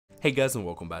Hey guys, and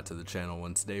welcome back to the channel,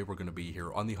 and today we're going to be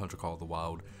here on the Hunter Call of the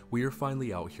Wild. We are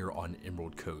finally out here on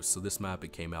Emerald Coast. So this map,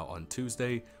 it came out on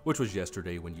Tuesday, which was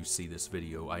yesterday when you see this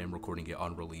video. I am recording it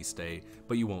on release day,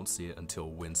 but you won't see it until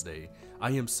Wednesday.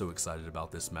 I am so excited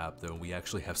about this map though, and we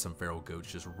actually have some feral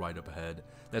goats just right up ahead.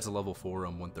 That's a level 4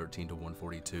 on 113 to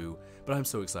 142, but I'm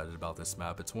so excited about this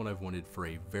map. It's one I've wanted for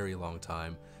a very long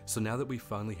time, so now that we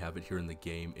finally have it here in the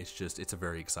game, it's a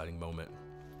very exciting moment.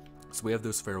 So we have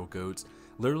those feral goats,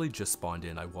 literally just spawned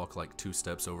in. I walk like 2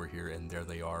 steps over here and there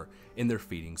they are in their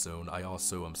feeding zone. I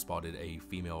also spotted a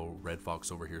female red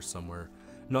fox over here somewhere.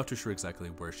 Not too sure exactly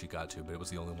where she got to, but it was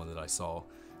the only one that I saw.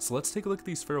 So let's take a look at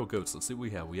these feral goats. Let's see what we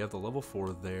have. We have the level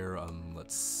 4 there.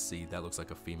 Let's see, that looks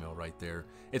like a female right there.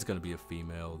 It's going to be a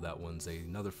female. That one's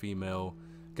another female.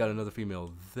 Got another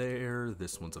female there.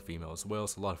 This one's a female as well.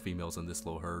 So a lot of females in this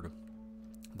little herd.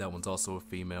 That one's also a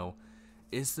female.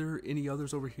 Is there any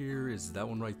others over here? Is that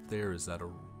one right there? Is that a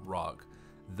rock?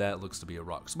 That looks to be a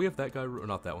rock. So we have that guy, or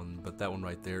not that one, but that one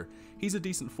right there. He's a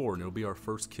decent 4, and it'll be our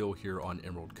first kill here on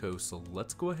Emerald Coast. So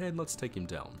let's go ahead and let's take him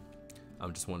down. I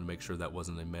just wanted to make sure that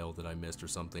wasn't a male that I missed or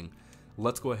something.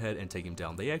 Let's go ahead and take him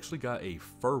down. They actually got a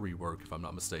fur rework, if I'm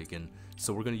not mistaken.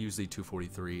 So we're going to use the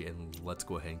 243, and let's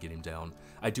go ahead and get him down.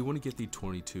 I do want to get the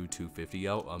 22-250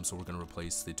 out, so we're going to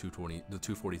replace the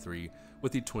 243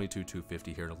 with the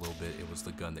 22-250 here in a little bit. It was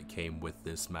the gun that came with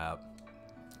this map.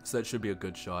 So that should be a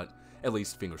good shot. At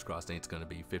least, fingers crossed, it's going to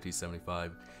be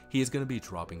 50-75. He is going to be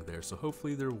dropping there, so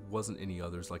hopefully there wasn't any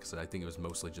others. Like I said, I think it was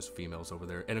mostly just females over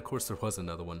there. And of course, there was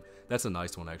another one. That's a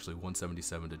nice one, actually,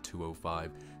 177 to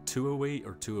 205. 208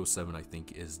 or 207, I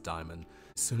think, is diamond.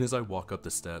 As soon as I walk up the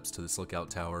steps to this lookout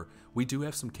tower, we do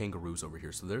have some kangaroos over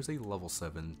here. So there's a level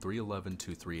 7, 311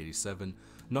 to 387.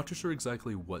 Not too sure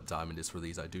exactly what diamond is for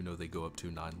these. I do know they go up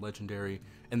to 9 legendary,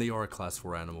 and they are a class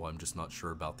 4 animal. I'm just not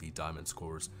sure about the diamond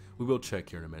scores. We will check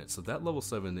here in a minute. So that level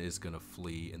 7 is going to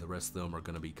flee, and the rest of them are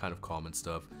going to be kind of common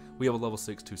stuff. We have a level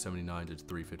 6, 279 to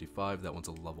 355. That one's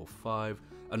a level 5.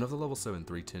 Another level 7,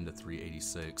 310 to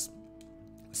 386.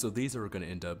 So these are going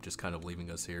to end up just kind of leaving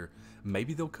us here.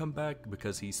 Maybe they'll come back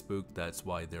because he's spooked. That's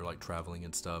why they're like traveling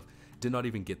and stuff. Did not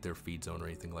even get their feed zone or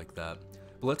anything like that.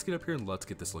 But let's get up here and let's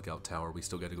get this lookout tower. We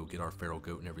still got to go get our feral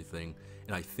goat and everything.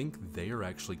 And I think they are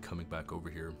actually coming back over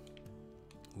here.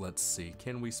 Let's see,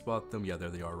 can we spot them? Yeah, there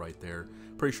they are right there.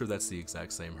 Pretty sure that's the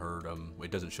exact same herd.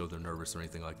 It doesn't show they're nervous or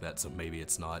anything like that, so maybe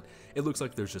it's not. It looks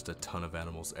like there's just a ton of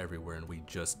animals everywhere, and we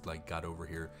just like got over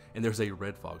here. And there's a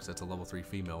red fox, that's a level 3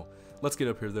 female. Let's get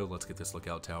up here though, let's get this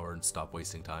lookout tower and stop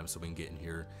wasting time so we can get in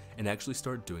here and actually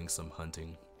start doing some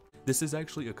hunting. This is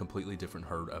actually a completely different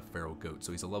herd of feral goats.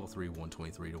 So he's a level 3,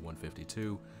 123 to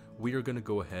 152. We are going to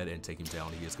go ahead and take him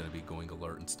down. He is going to be going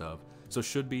alert and stuff. So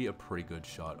should be a pretty good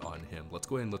shot on him. Let's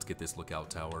go ahead and let's get this lookout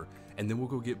tower, and then we'll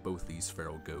go get both these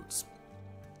feral goats.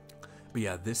 But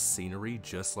yeah, this scenery,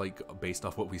 just like based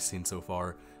off what we've seen so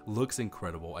far, looks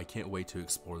incredible. I can't wait to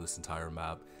explore this entire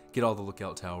map, get all the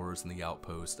lookout towers and the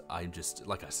outpost. I'm just,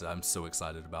 like I said, I'm so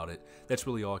excited about it. That's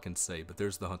really all I can say. But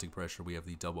there's the hunting pressure. We have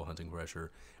the double hunting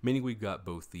pressure, meaning we've got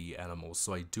both the animals.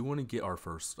 So I do want to get our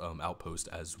first outpost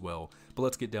as well. But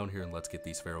let's get down here and let's get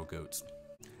these feral goats.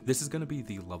 This is going to be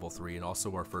the level 3 and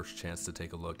also our first chance to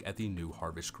take a look at the new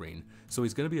harvest screen. So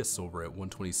he's going to be a silver at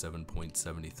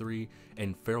 127.73,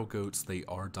 and feral goats, they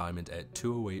are diamond at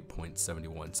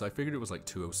 208.71. So I figured it was like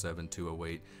 207,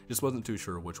 208, just wasn't too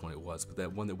sure which one it was, but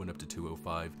that one that went up to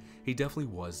 205, he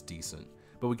definitely was decent.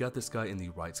 But we got this guy in the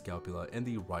right scapula and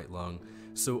the right lung.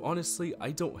 So honestly,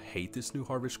 I don't hate this new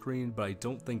harvest screen, but I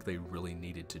don't think they really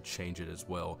needed to change it as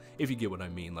well, if you get what I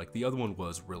mean. Like the other one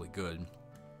was really good.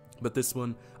 But this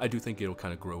one, I do think it'll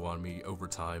kind of grow on me over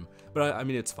time. But I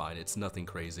mean, it's fine. It's nothing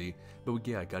crazy. But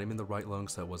yeah, I got him in the right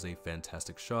lungs. That was a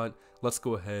fantastic shot. Let's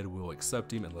go ahead. We'll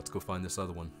accept him, and let's go find this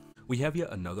other one. We have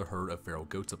yet another herd of feral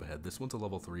goats up ahead. This one's a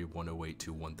level 3, 108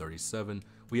 to 137.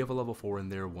 We have a level 4 in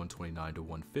there, 129 to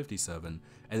 157.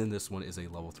 And then this one is a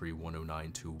level 3,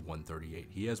 109 to 138.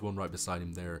 He has one right beside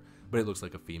him there, but it looks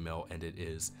like a female, and it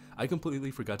is. I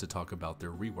completely forgot to talk about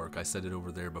their rework. I said it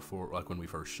over there before, like when we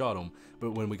first shot them,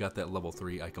 but when we got that level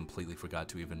 3, I completely forgot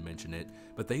to even mention it.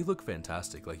 But they look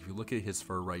fantastic. Like if you look at his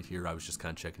fur right here, I was just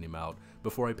kind of checking him out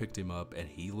before I picked him up, and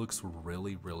he looks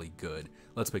really, really good.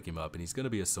 Let's pick him up, and he's going to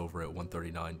be a silver at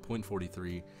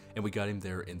 139.43, and we got him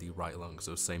there in the right lung,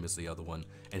 so same as the other one,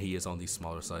 and he is on the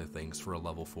smaller side of things for a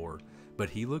level 4. But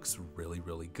he looks really,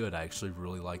 really good. I actually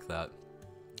really like that.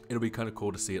 It'll be kind of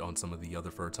cool to see it on some of the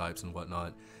other fur types and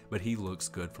whatnot, but he looks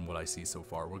good from what I see so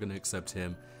far. We're going to accept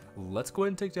him. Let's go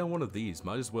ahead and take down one of these.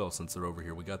 Might as well, since they're over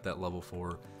here. We got that level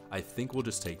 4. I think we'll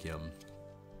just take him.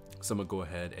 So I'm going to go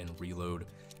ahead and reload.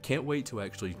 Can't wait to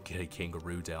actually get a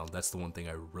kangaroo down. That's the one thing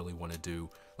I really want to do.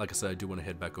 Like I said, I do want to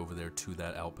head back over there to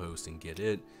that outpost and get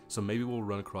it. So maybe we'll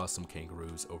run across some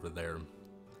kangaroos over there.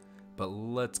 But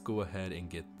let's go ahead and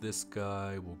get this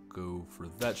guy. We'll go for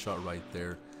that shot right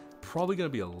there. Probably going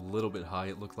to be a little bit high,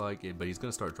 it looked like, but he's going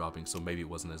to start dropping, so maybe it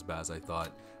wasn't as bad as I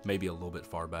thought. Maybe a little bit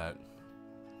far back.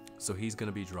 So he's going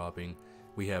to be dropping.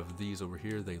 We have these over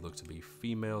here. They look to be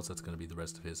females. That's going to be the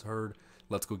rest of his herd.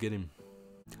 Let's go get him.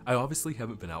 I obviously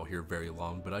haven't been out here very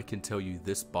long, but I can tell you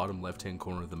this bottom left-hand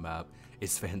corner of the map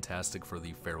is fantastic for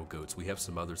the feral goats. We have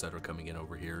some others that are coming in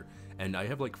over here, and I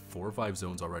have like 4 or 5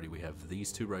 zones already. We have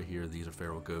these 2 right here. These are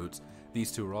feral goats.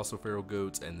 These 2 are also feral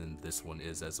goats, and then this one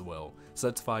is as well. So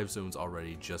that's 5 zones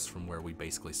already just from where we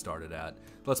basically started at.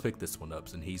 Let's pick this one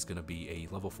up, and he's going to be a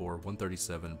level 4,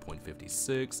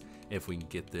 137.56. If we can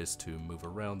get this to move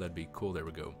around, that'd be cool. There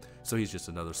we go. So he's just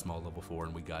another small level 4,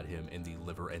 and we got him in the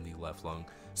liver and the left lung.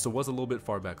 So it was a little bit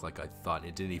far back like I thought.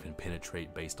 It didn't even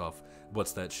penetrate based off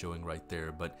what's that showing right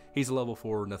there, but he's a level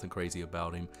 4, nothing crazy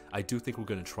about him. I do think we're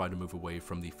going to try to move away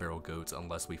from the feral goats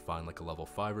unless we find like a level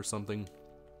 5 or something.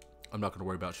 I'm not going to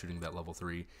worry about shooting that level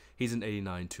 3. He's an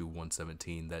 89 to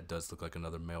 117. That does look like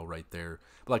another male right there.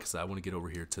 But like I said, I want to get over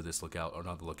here to this lookout, or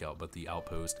not the lookout, but the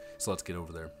outpost. So let's get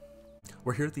over there.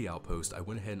 We're here at the outpost. I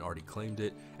went ahead and already claimed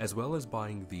it, as well as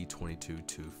buying the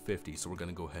 22-250. So we're going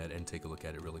to go ahead and take a look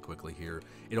at it really quickly here.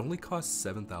 It only costs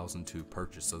 7,000 to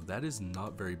purchase, so that is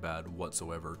not very bad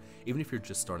whatsoever. Even if you're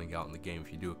just starting out in the game,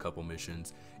 if you do a couple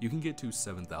missions, you can get to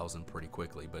 7,000 pretty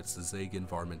quickly. But it's the Zagan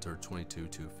Varminter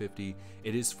 22-250.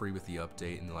 It is free with the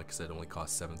update, and like I said, it only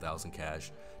costs 7,000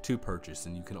 cash to purchase,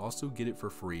 and you can also get it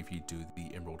for free if you do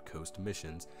the Emerald Coast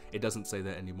missions. It doesn't say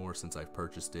that anymore since I've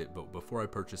purchased it, but before I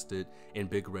purchased it, in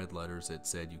big red letters, it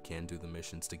said you can do the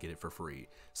missions to get it for free.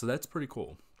 So that's pretty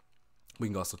cool. We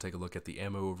can also take a look at the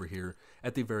ammo over here.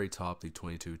 At the very top, the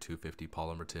 22-250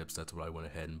 polymer tips, that's what I went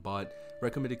ahead and bought.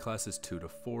 Recommended class is 2 to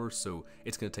 4, so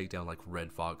it's going to take down like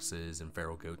red foxes and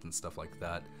feral goats and stuff like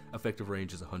that. Effective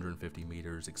range is 150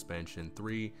 meters, expansion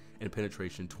 3, and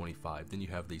penetration 25. Then you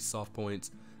have the soft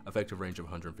points, effective range of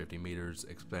 150 meters,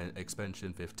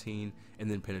 expansion 15,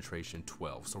 and then penetration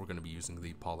 12. So we're going to be using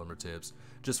the polymer tips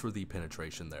just for the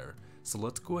penetration there. So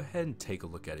let's go ahead and take a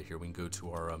look at it here. We can go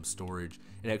to our storage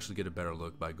and actually get a better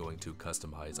look by going to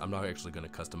customize. I'm not actually going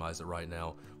to customize it right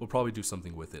now. We'll probably do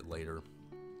something with it later.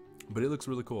 But it looks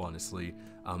really cool, honestly.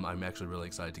 I'm actually really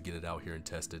excited to get it out here and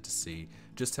test it to see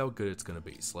just how good it's going to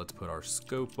be. So let's put our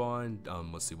scope on.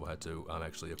 Let's see, we'll have to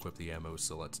actually equip the ammo,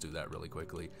 so let's do that really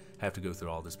quickly. Have to go through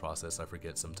all this process, I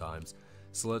forget sometimes.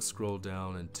 So let's scroll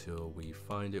down until we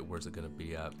find it. Where's it going to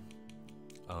be at?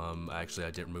 Actually,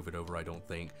 I didn't move it over, I don't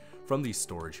think, from the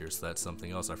storage here, so that's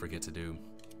something else I forget to do.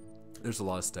 There's a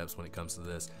lot of steps when it comes to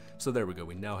this. So there we go,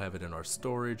 we now have it in our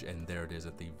storage, and there it is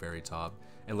at the very top.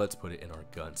 And let's put it in our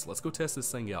guns. Let's go test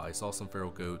this thing out. I saw some feral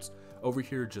goats over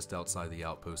here just outside the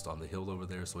outpost on the hill over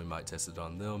there, so we might test it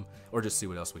on them, or just see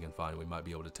what else we can find. We might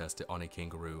be able to test it on a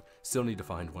kangaroo. Still need to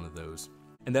find one of those.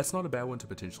 And that's not a bad one to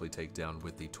potentially take down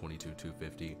with the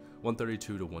 22-250,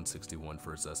 132 to 161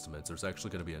 for his estimates. There's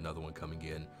actually going to be another one coming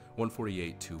in,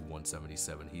 148 to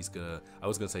 177. I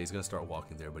was going to say he's going to start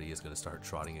walking there, but he is going to start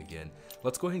trotting again.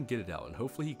 Let's go ahead and get it out, and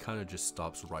hopefully he kind of just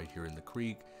stops right here in the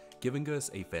creek, giving us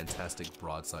a fantastic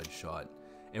broadside shot.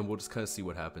 And we'll just kind of see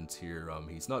what happens here.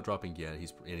 He's not dropping yet, and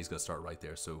he's going to start right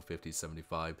there, so 50,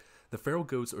 75. The feral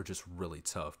goats are just really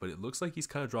tough, but it looks like he's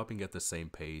kind of dropping at the same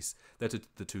pace that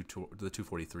the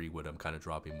 243 would kind of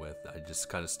dropping with. I just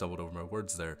kind of stumbled over my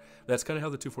words there. That's kind of how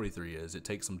the 243 is. It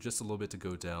takes them just a little bit to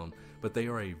go down, but they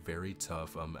are a very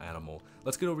tough animal.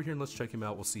 Let's get over here and let's check him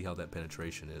out. We'll see how that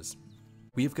penetration is.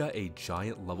 We've got a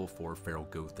giant level 4 feral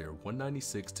goat there,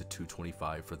 196 to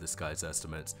 225 for this guy's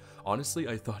estimates. Honestly,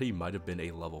 I thought he might have been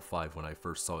a level 5 when I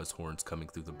first saw his horns coming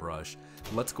through the brush.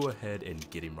 Let's go ahead and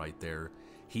get him right there.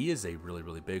 He is a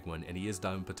really big one, and he is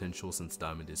diamond potential since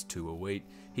diamond is 208.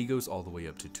 He goes all the way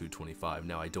up to 225.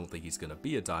 Now, I don't think he's going to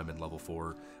be a diamond level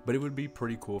 4, but it would be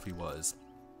pretty cool if he was.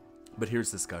 But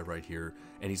here's this guy right here,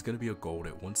 and he's going to be a gold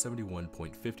at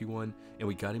 171.51, and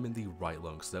we got him in the right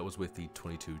lung, so that was with the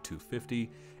 22-250,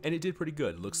 and it did pretty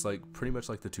good. It looks like pretty much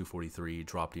like the 243,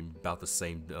 dropped him about the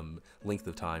same length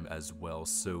of time as well.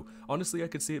 So honestly, I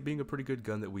could see it being a pretty good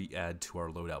gun that we add to our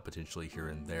loadout potentially here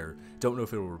and there. Don't know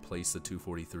if it will replace the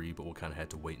 243, but we'll kind of have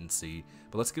to wait and see.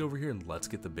 But let's get over here and let's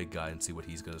get the big guy and see what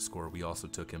he's going to score. We also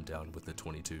took him down with the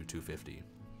 22-250.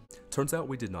 Turns out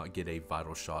we did not get a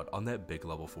vital shot on that big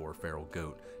level 4 feral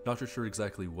goat. Not too sure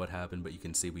exactly what happened, but you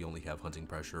can see we only have hunting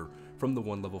pressure from the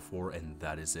one level 4, and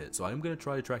that is it. So I'm going to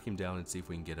try to track him down and see if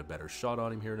we can get a better shot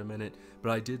on him here in a minute,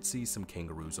 but I did see some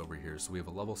kangaroos over here. So we have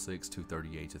a level 6,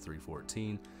 238 to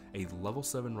 314, a level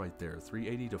 7 right there,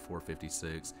 380 to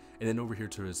 456, and then over here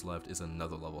to his left is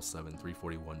another level 7,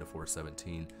 341 to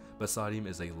 417. Beside him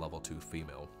is a level 2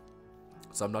 female.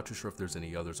 So I'm not too sure if there's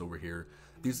any others over here.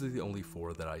 These are the only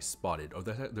 4 that I spotted. Oh,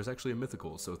 there's actually a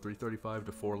mythical, so 335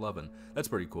 to 411. That's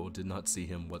pretty cool. Did not see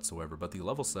him whatsoever, but the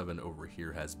level 7 over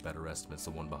here has better estimates.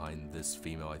 The one behind this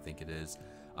female, I think it is.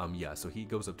 Yeah, so he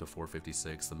goes up to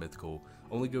 456. The mythical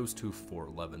only goes to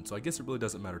 411. So I guess it really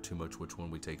doesn't matter too much which one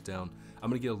we take down. I'm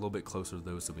going to get a little bit closer to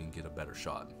those so we can get a better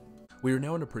shot. We are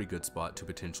now in a pretty good spot to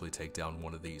potentially take down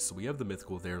one of these. So we have the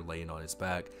mythical there laying on his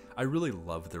back. I really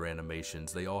love their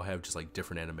animations. They all have just like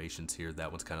different animations here.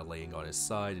 That one's kind of laying on his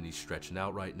side and he's stretching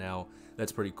out right now.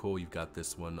 That's pretty cool. You've got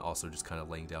this one also just kind of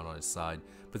laying down on his side.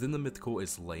 But then the mythical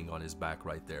is laying on his back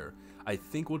right there. I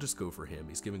think we'll just go for him.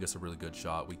 He's giving us a really good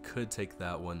shot. We could take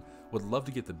that one. Would love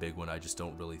to get the big one. I just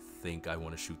don't really think I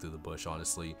want to shoot through the bush,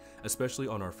 honestly, especially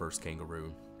on our first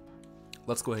kangaroo.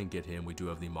 Let's go ahead and get him. We do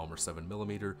have the Malmer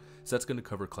 7mm, so that's going to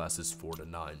cover classes 4 to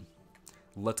 9.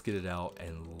 Let's get it out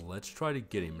and let's try to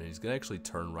get him. And he's going to actually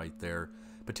turn right there,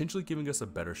 potentially giving us a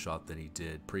better shot than he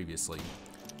did previously.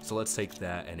 So let's take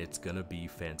that, and it's going to be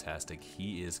fantastic.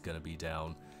 He is going to be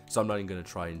down. So I'm not even going to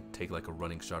try and take like a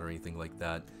running shot or anything like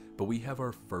that. But we have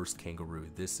our first kangaroo.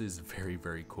 This is very,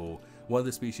 very cool. One of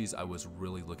the species I was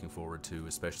really looking forward to,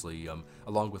 especially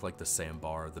along with like the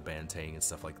sandbar, the bantang, and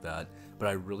stuff like that. But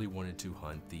I really wanted to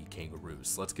hunt the kangaroos.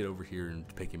 So let's get over here and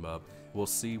pick him up. We'll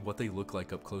see what they look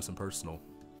like up close and personal.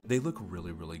 They look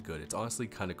really, really good. It's honestly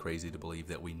kind of crazy to believe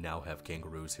that we now have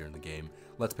kangaroos here in the game.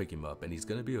 Let's pick him up, and he's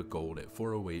going to be a gold at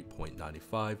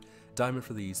 408.95. Diamond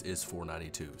for these is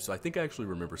 492. So I think I actually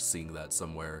remember seeing that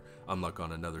somewhere, like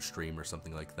on another stream or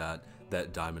something like that,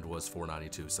 that diamond was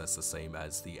 492, so that's the same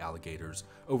as the alligators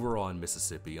overall in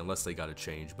Mississippi, unless they got a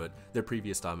change, but their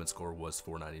previous diamond score was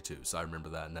 492, so I remember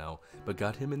that now. But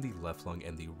got him in the left lung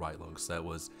and the right lung, so that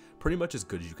was pretty much as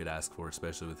good as you could ask for,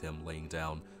 especially with him laying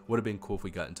down. Would have been cool if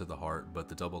we got into the heart, but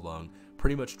the double lung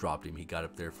pretty much dropped him. He got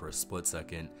up there for a split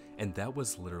second, and that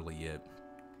was literally it.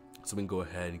 So we can go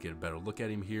ahead and get a better look at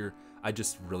him here. I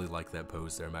just really like that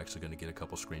pose there. I'm actually going to get a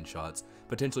couple screenshots,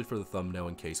 potentially for the thumbnail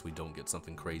in case we don't get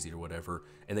something crazy or whatever.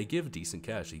 And they give decent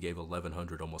cash. He gave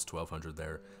 1100, almost 1200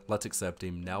 there. Let's accept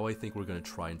him. Now I think we're going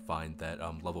to try and find that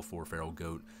level 4 feral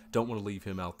goat. Don't want to leave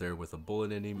him out there with a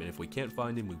bullet in him, and if we can't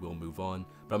find him, we will move on.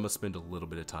 But I'm going to spend a little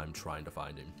bit of time trying to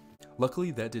find him.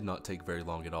 Luckily, that did not take very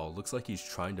long at all. Looks like he's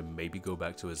trying to maybe go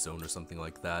back to his zone or something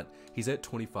like that. He's at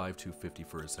 25 to 50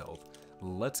 for his health.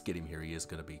 Let's get him here. He is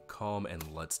going to be calm,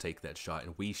 and let's take that shot.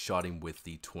 And we shot him with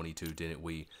the 22, didn't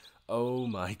we? Oh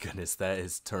my goodness, that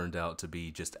has turned out to be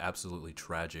just absolutely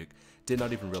tragic. Did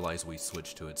not even realize we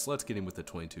switched to it. So let's get him with the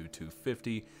 22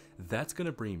 250. That's going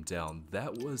to bring him down.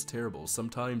 That was terrible.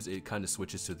 Sometimes it kind of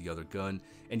switches to the other gun,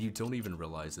 and you don't even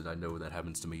realize it. I know that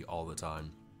happens to me all the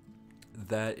time.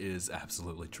 That is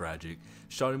absolutely tragic.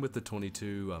 Shot him with the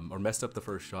 22, or messed up the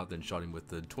first shot, then shot him with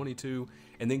the 22,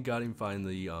 and then got him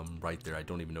finally right there. I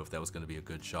don't even know if that was going to be a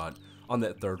good shot. On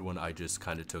that third one, I just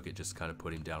kind of took it, just kind of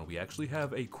put him down. We actually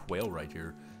have a quail right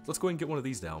here. Let's go ahead and get one of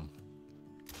these down.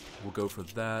 We'll go for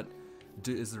that.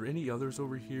 Is there any others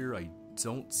over here? I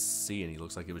don't see any.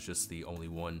 Looks like it was just the only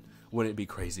one. Wouldn't it be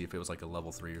crazy if it was like a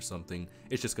level 3 or something?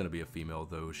 It's just going to be a female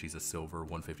though. She's a silver,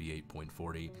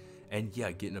 158.40. And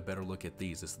yeah, getting a better look at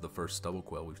these. This is the first stubble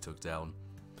quail we've took down.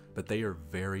 But they are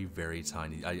very, very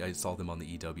tiny. I saw them on the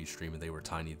EW stream and they were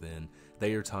tiny then.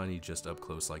 They are tiny just up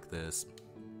close like this.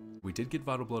 We did get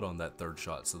vital blood on that third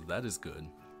shot, so that is good.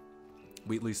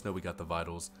 We at least know we got the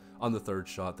vitals on the third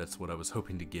shot. That's what I was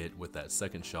hoping to get with that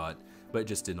second shot, but it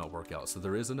just did not work out. So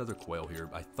there is another quail here.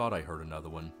 I thought I heard another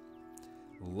one.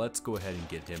 Let's go ahead and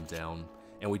get him down.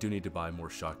 And we do need to buy more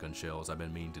shotgun shells. I've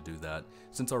been meaning to do that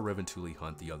since our Reventuli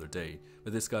hunt the other day.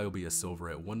 But this guy will be a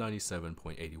silver at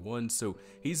 197.81, so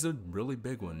he's a really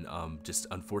big one. Just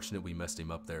unfortunate we messed him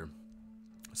up there.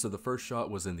 So the first shot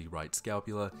was in the right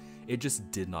scapula. It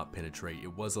just did not penetrate.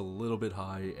 It was a little bit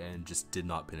high and just did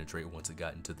not penetrate once it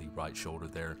got into the right shoulder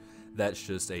there. That's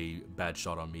just a bad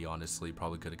shot on me, honestly.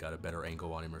 Probably could have got a better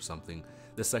angle on him or something.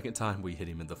 The second time we hit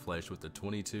him in the flesh with the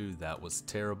 22, that was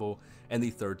terrible. And the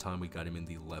third time we got him in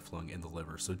the left lung and the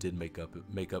liver, so did make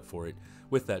up for it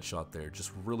with that shot there.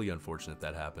 Just really unfortunate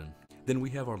that happened. Then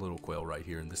we have our little quail right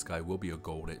here, and this guy will be a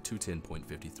gold at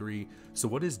 210.53. So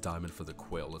what is diamond for the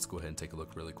quail? Let's go ahead and take a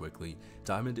look really quickly.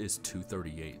 Diamond is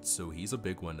 238, so he's a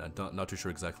big one. I'm not too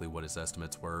sure exactly what his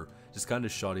estimates were. Just kind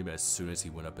of shot him as soon as he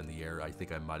went up in the air. I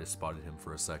think I might have spotted him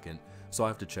for a second, so I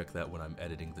have to check that when I'm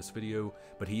editing this video,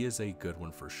 but he is a good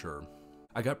one for sure.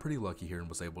 I got pretty lucky here and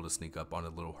was able to sneak up on a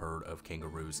little herd of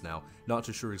kangaroos. Now, not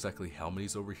too sure exactly how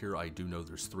many's over here. I do know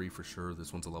there's 3 for sure.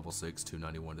 This one's a level 6,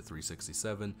 291 to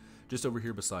 367. Just over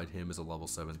here beside him is a level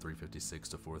 7, 356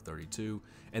 to 432.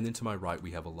 And then to my right,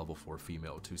 we have a level 4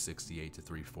 female, 268 to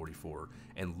 344.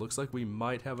 And looks like we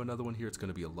might have another one here. It's going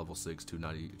to be a level 6,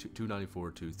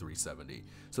 294 to 370.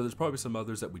 So there's probably some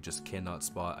others that we just cannot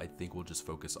spot. I think we'll just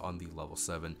focus on the level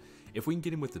 7. If we can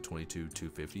get him with the 22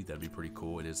 250, that'd be pretty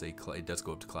cool. It does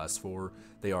go up to class 4.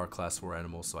 They are class 4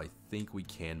 animals, so I think we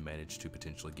can manage to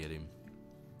potentially get him.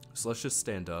 So let's just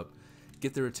stand up,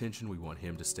 get their attention. We want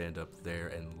him to stand up there,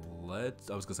 and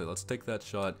let's take that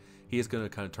shot. He is going to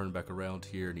kind of turn back around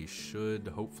here, and he should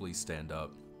hopefully stand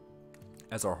up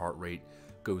as our heart rate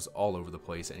goes all over the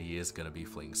place, and he is going to be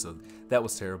fleeing. So that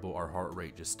was terrible. Our heart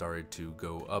rate just started to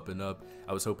go up and up.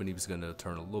 I was hoping he was going to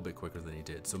turn a little bit quicker than he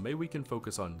did. So maybe we can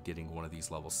focus on getting one of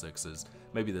these level 6s.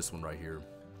 Maybe this one right here.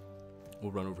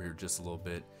 We'll run over here just a little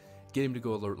bit, get him to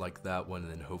go alert like that one,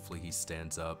 and then hopefully he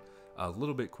stands up a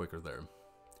little bit quicker there.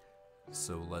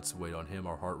 So let's wait on him.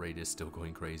 Our heart rate is still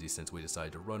going crazy since we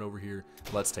decided to run over here.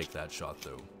 Let's take that shot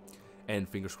though. And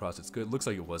fingers crossed it's good. Looks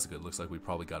like it was good. Looks like we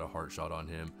probably got a heart shot on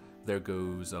him. There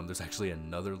goes, there's actually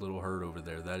another little herd over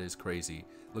there. That is crazy.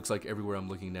 Looks like everywhere I'm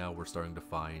looking now, we're starting to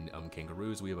find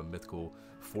kangaroos. We have a mythical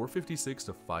 456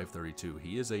 to 532.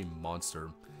 He is a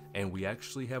monster. And we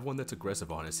actually have one that's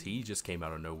aggressive on us. He just came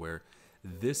out of nowhere.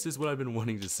 This is what I've been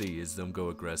wanting to see, is them go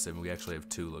aggressive. And we actually have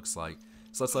 2, looks like.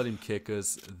 So let's let him kick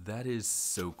us. That is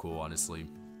so cool, honestly.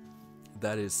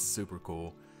 That is super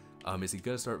cool. Is he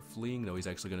going to start fleeing? No, he's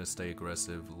actually going to stay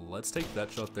aggressive. Let's take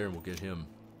that shot there and we'll get him.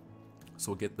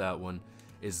 So we'll get that one.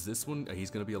 Is this one? He's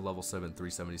going to be a level 7,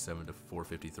 377 to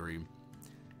 453.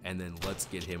 And then let's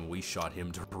get him. We shot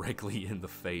him directly in the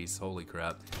face. Holy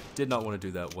crap. Did not want to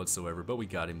do that whatsoever, but we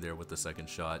got him there with the second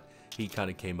shot. He kind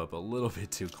of came up a little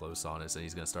bit too close on us, and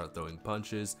he's going to start throwing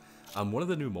punches. One of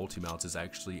the new multi-mounts is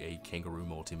actually a kangaroo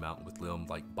multi-mount with them,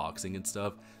 like boxing and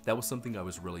stuff. That was something I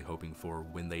was really hoping for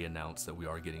when they announced that we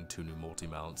are getting 2 new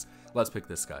multi-mounts. Let's pick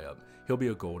this guy up. He'll be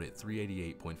a gold at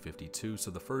 388.52,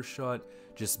 so the first shot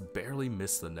just barely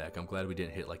missed the neck. I'm glad we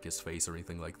didn't hit like his face or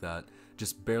anything like that.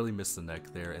 Just barely missed the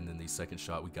neck there, and then the second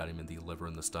shot we got him in the liver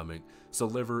and the stomach. So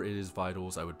liver, it is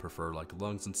vitals. I would prefer like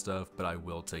lungs and stuff, but I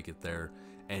will take it there.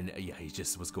 And yeah, he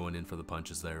just was going in for the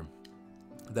punches there.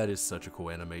 That is such a cool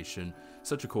animation,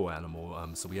 such a cool animal.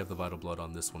 So we have the vital blood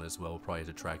on this one as well. Probably had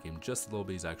to track him just a little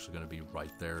bit. He's actually going to be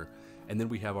right there. And then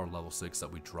we have our level 6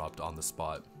 that we dropped on the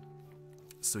spot.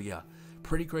 So yeah,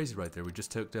 pretty crazy right there. We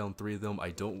just took down 3 of them.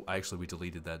 We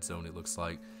deleted that zone, it looks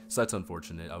like. So that's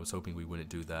unfortunate. I was hoping we wouldn't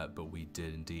do that, but we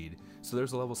did indeed. So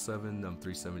there's a level 7,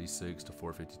 376 to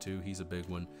 452. He's a big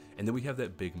one. And then we have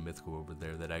that big mythical over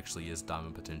there that actually is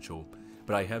diamond potential.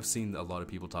 But I have seen a lot of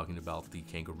people talking about the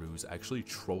kangaroos actually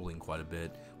trolling quite a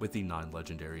bit with the 9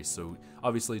 legendaries. So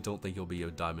obviously don't think he'll be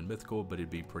a diamond mythical, but it'd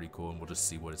be pretty cool, and we'll just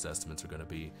see what his estimates are going to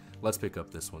be. Let's pick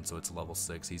up this one. So it's level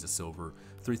 6. He's a silver,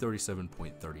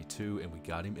 337.32, and we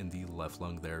got him in the left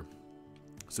lung there.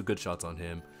 So good shots on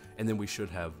him. And then we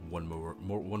should have one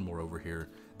more over here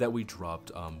that we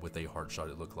dropped with a heart shot,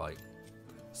 it looked like.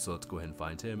 So let's go ahead and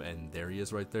find him, and there he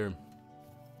is right there.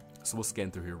 So we'll scan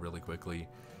through here really quickly,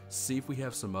 see if we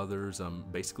have some others.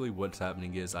 Basically what's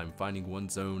happening is I'm finding one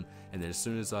zone, and then as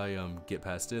soon as I get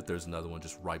past it, there's another one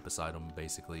just right beside him.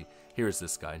 Basically, here's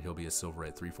this guy, and he'll be a silver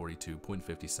at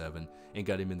 342.57, and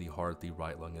got him in the heart, the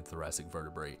right lung, and thoracic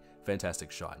vertebrae.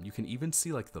 Fantastic shot. And you can even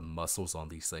see like the muscles on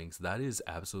these things. That is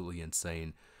absolutely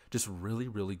insane. Just really,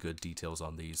 really good details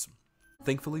on these.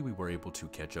 Thankfully, we were able to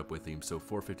catch up with him, so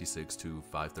 456 to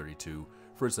 532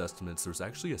 for his estimates. There's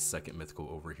actually a second mythical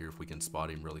over here if we can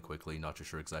spot him really quickly. Not too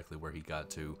sure exactly where he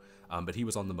got to, but he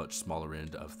was on the much smaller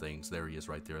end of things. There he is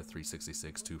right there at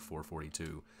 366 to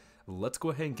 442. Let's go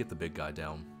ahead and get the big guy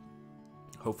down.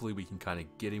 Hopefully we can kind of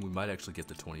get him. We might actually get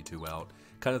the 22 out.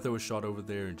 Kind of throw a shot over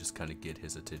there and just kind of get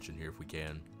his attention here if we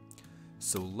can.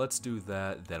 So let's do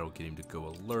that. That'll get him to go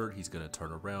alert. He's going to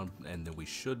turn around, and then we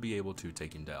should be able to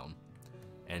take him down.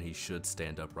 And he should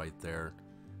stand up right there.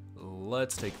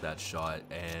 Let's take that shot,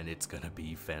 and it's gonna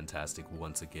be fantastic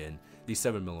once again. The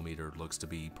 7mm looks to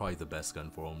be probably the best gun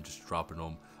for him, just dropping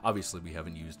them. Obviously we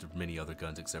haven't used many other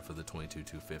guns except for the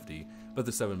 22-250, but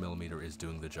the 7mm is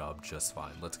doing the job just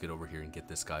fine. Let's get over here and get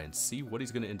this guy and see what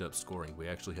he's gonna end up scoring. We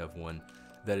actually have one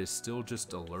that is still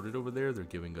just alerted over there. They're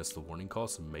giving us the warning call,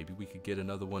 so maybe we could get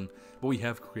another one, but we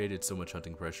have created so much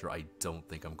hunting pressure, I don't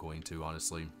think I'm going to,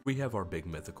 honestly. We have our big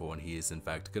mythical, and he is in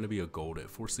fact going to be a gold at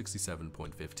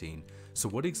 467.15. So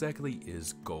what exactly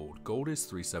is gold? Gold is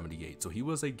 378, so he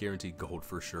was a guaranteed gold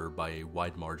for sure by a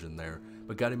wide margin there,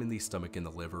 but got him in the stomach and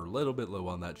the liver, a little bit low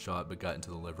on that shot, but got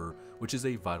into the liver, which is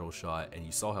a vital shot, and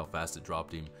you saw how fast it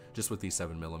dropped him just with the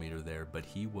 7mm there. But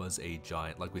he was a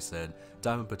giant, like we said,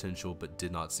 diamond potential, but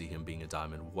did not see him being a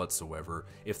diamond whatsoever.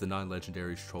 If the 9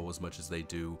 legendaries troll as much as they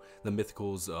do, the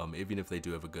mythicals, even if they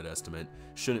do have a good estimate,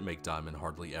 shouldn't make diamond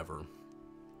hardly ever.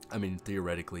 I mean,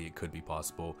 theoretically it could be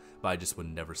possible, but I just would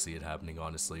never see it happening,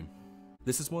 honestly.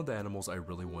 This is one of the animals I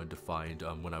really wanted to find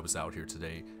when I was out here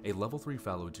today, a level 3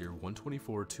 fallow deer,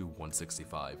 124 to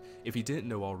 165. If you didn't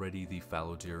know already, the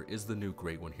fallow deer is the new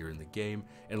great one here in the game,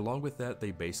 and along with that,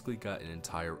 they basically got an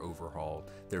entire overhaul.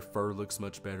 Their fur looks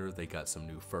much better, they got some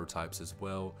new fur types as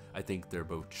well. I think they're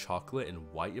both chocolate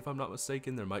and white if I'm not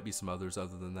mistaken. There might be some others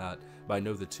other than that, but I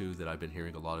know the two that I've been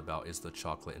hearing a lot about is the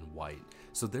chocolate and white.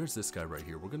 So there's this guy right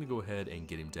here. We're going to go ahead and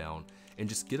get him down and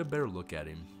just get a better look at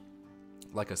him.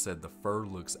 Like I said, the fur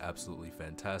looks absolutely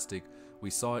fantastic. We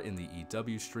saw it in the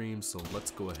EW stream, so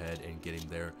let's go ahead and get him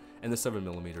there. And the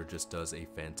 7mm just does a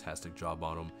fantastic job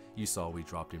on him. You saw we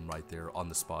dropped him right there on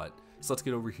the spot. So let's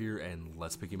get over here and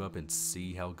let's pick him up and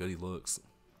see how good he looks.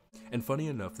 And funny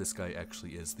enough, this guy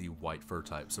actually is the white fur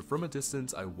type. So from a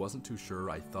distance, I wasn't too sure.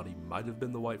 I thought he might have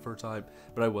been the white fur type,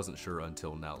 but I wasn't sure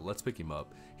until now. Let's pick him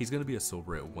up. He's going to be a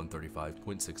silver at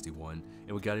 135.61,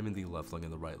 and we got him in the left lung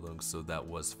and the right lung, so that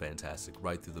was fantastic,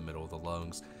 right through the middle of the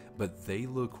lungs. But they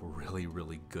look really,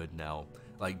 really good now.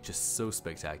 Like, just so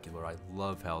spectacular. I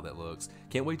love how that looks.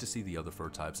 Can't wait to see the other fur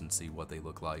types and see what they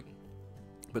look like.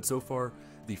 But so far,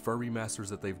 the fur remasters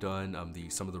that they've done,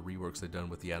 some of the reworks they've done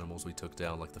with the animals we took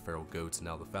down, like the feral goats and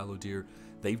now the fallow deer,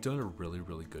 they've done a really,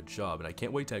 really good job. And I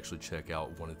can't wait to actually check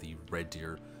out one of the red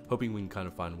deer, hoping we can kind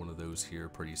of find one of those here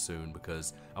pretty soon,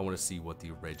 because I want to see what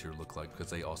the red deer look like, because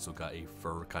they also got a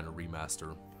fur kind of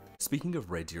remaster. Speaking of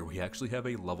red deer, we actually have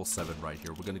a level 7 right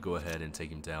here. We're going to go ahead and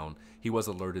take him down. He was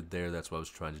alerted there. That's what I was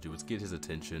trying to do, was get his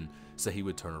attention so he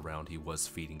would turn around. He was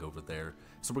feeding over there.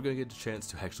 So we're going to get a chance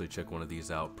to actually check one of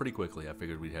these out pretty quickly. I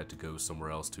figured we'd have to go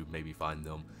somewhere else to maybe find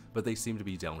them, but they seem to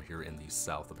be down here in the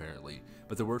south apparently.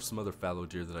 But there were some other fallow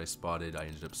deer that I spotted. I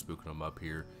ended up spooking them up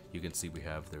here. You can see we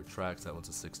have their tracks. That one's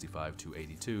a 65 to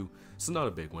 82. So not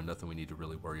a big one, nothing we need to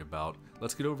really worry about.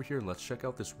 Let's get over here and let's check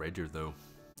out this red deer though.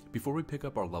 Before we pick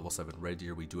up our level 7 red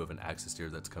deer, we do have an axis deer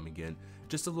that's coming in.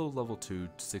 Just a little level 2,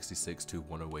 66 to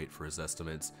 108 for his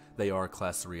estimates. They are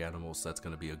class 3 animals, so that's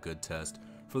going to be a good test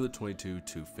for the 22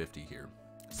 to 50 here.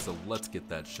 So let's get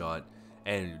that shot,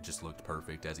 and it just looked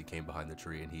perfect as he came behind the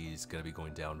tree, and he's going to be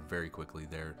going down very quickly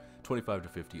there, 25 to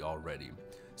 50 already.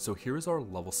 So here is our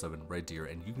level 7 red deer,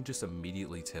 and you can just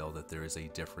immediately tell that there is a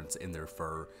difference in their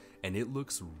fur, and it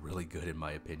looks really good in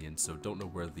my opinion. So don't know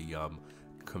where the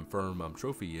confirm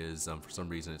trophy is. For some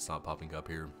reason it's not popping up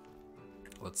here.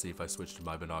 Let's see if I switch to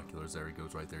my binoculars. There he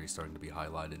goes right there. He's starting to be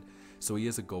highlighted. So he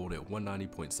is a gold at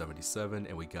 190.77,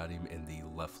 and we got him in the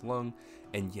left lung.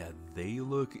 And yeah, they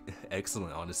look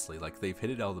excellent, honestly. Like, they've hit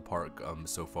it out of the park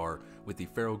so far with the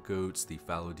feral goats, the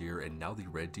fallow deer, and now the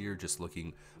red deer, just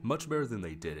looking much better than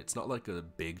they did. It's not like a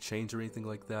big change or anything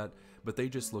like that, but they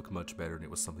just look much better, and it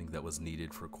was something that was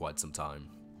needed for quite some time.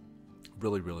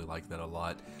 Really like that a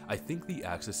lot. I think the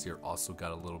axis deer also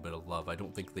got a little bit of love. I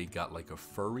don't think they got like a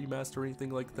fur remaster or anything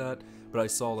like that, but I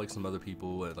saw like some other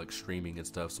people like streaming and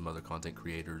stuff, some other content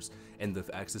creators, and the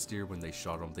axis deer, when they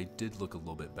shot them, they did look a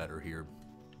little bit better here.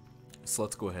 So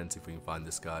let's go ahead and see if we can find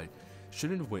this guy.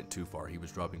 Shouldn't have went too far. He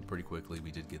was dropping pretty quickly.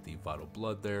 We did get the vital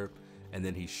blood there, and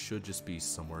then he should just be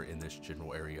somewhere in this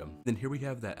general area. Then here we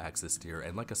have that axis deer,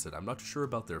 and like I said, I'm not sure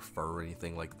about their fur or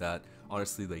anything like that.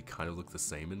 Honestly, they kind of look the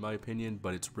same in my opinion,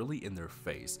 but it's really in their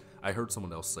face. I heard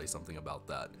someone else say something about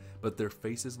that, but their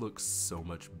faces look so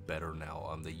much better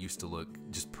now. They used to look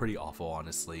just pretty awful,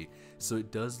 honestly, so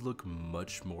it does look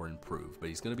much more improved. But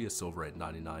he's going to be a silver at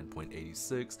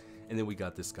 99.86, and then we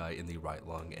got this guy in the right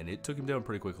lung, and it took him down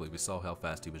pretty quickly. We saw how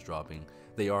fast he was dropping.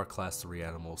 They are class 3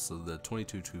 animals, so the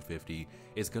 22-250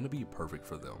 is going to be perfect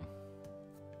for them.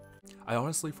 I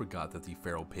honestly forgot that the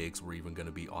feral pigs were even going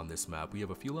to be on this map. We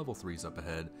have a few level 3s up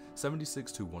ahead,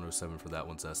 76 to 107 for that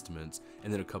one's estimates,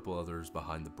 and then a couple others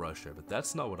behind the brush there, but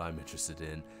that's not what I'm interested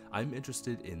in. I'm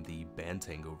interested in the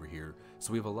bantang over here.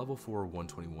 So we have a level 4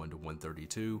 121 to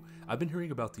 132. I've been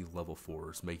hearing about the level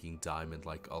 4s making diamond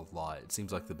like a lot. It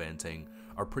seems like the bantang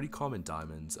are pretty common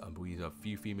diamonds. We have a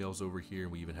few females over here,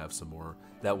 and we even have some more.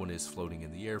 That one is floating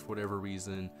in the air for whatever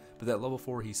reason, but that level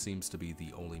 4, he seems to be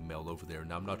the only male over there.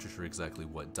 Now I'm not too sure exactly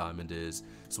what diamond is,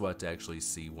 so we'll have to actually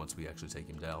see once we actually take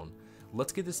him down.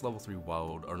 Let's get this level 3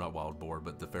 wild, or not wild boar,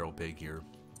 but the feral pig here.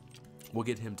 We'll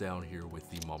get him down here with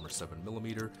the Malmer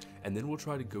 7mm, and then we'll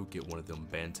try to go get one of them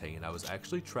bantang. And I was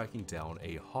actually tracking down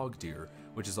a hog deer,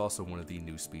 which is also one of the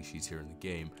new species here in the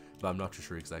game, but I'm not too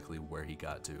sure exactly where he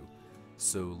got to.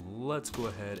 So let's go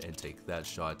ahead and take that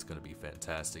shot. It's going to be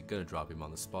fantastic. Going to drop him on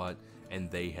the spot,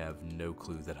 and they have no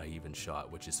clue that I even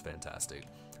shot, which is fantastic.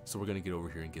 So we're going to get over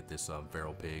here and get this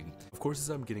feral pig. Of course, as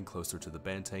I'm getting closer to the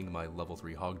bantang, my level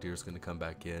 3 hog deer is going to come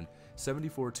back in,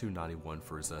 74 to 91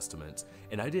 for his estimates.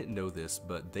 And I didn't know this,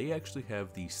 but they actually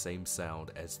have the same sound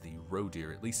as the roe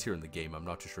deer, at least here in the game. I'm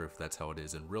not too sure if that's how it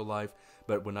is in real life,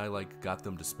 but when I got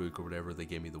them to spook or whatever, they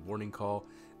gave me the warning call.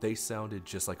 They sounded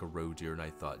just like a roe deer, and I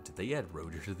thought, did they add roe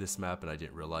deer to this map? And I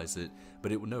didn't realize it,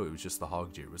 but no, it was just the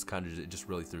hog deer. It was it just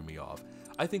really threw me off.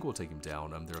 I think we'll take him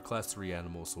down. They're a class 3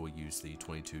 animal, so we'll use the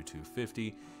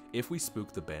 22-250. If we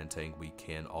spook the bantang, we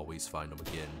can always find them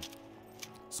again.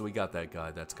 So we got that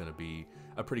guy. That's going to be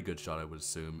a pretty good shot, I would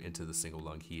assume, into the single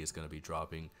lung he is going to be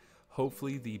dropping.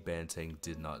 Hopefully the bantang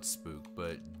did not spook,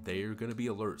 but they're going to be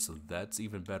alert, so that's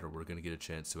even better. We're going to get a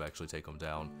chance to actually take them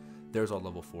down. There's our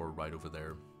level 4 right over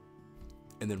there.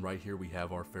 And then right here we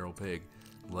have our feral pig.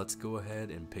 Let's go ahead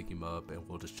and pick him up, and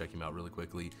we'll just check him out really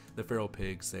quickly. The feral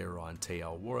pigs, they're on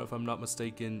Teal War, if I'm not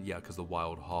mistaken. Yeah, because the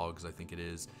wild hogs, I think it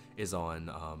is on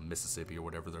Mississippi or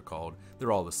whatever they're called.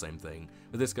 They're all the same thing.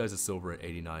 But this guy's a silver at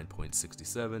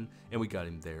 89.67, and we got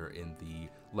him there in the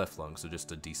left lung, so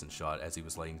just a decent shot as he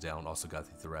was laying down. Also got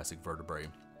the thoracic vertebrae.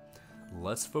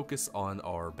 Let's focus on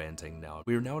our bantang now.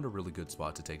 We are now in a really good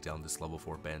spot to take down this level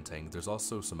 4 bantang. There's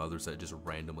also some others that just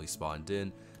randomly spawned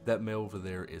in. That male over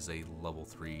there is a level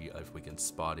 3. If we can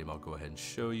spot him, I'll go ahead and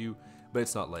show you, but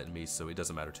it's not letting me, so it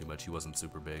doesn't matter too much. He wasn't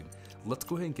super big. Let's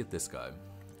go ahead and get this guy.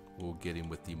 We'll get him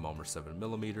with the Malmer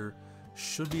 7mm.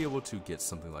 Should be able to get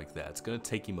something like that. It's going to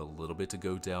take him a little bit to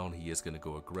go down. He is going to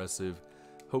go aggressive.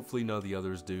 Hopefully none of the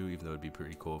others do, even though it'd be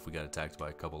pretty cool if we got attacked by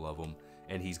a couple of them.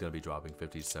 And he's going to be dropping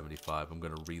 50 to 75. I'm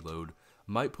going to reload.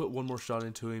 Might put one more shot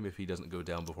into him if he doesn't go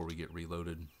down before we get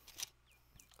reloaded.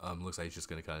 Looks like he's just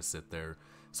going to kind of sit there.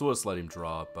 So we'll just let him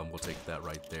drop. We'll take that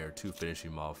right there to finish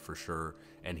him off for sure.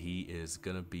 And he is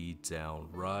going to be down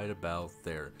right about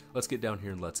there. Let's get down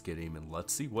here and let's get him. And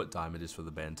let's see what diamond is for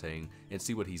the bantang and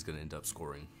see what he's going to end up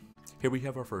scoring. Here we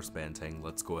have our first bantang.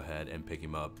 Let's go ahead and pick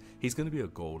him up. He's going to be a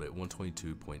gold at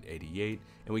 122.88,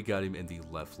 and we got him in the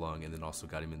left lung, and then also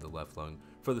got him in the left lung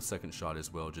for the second shot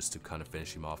as well, just to kind of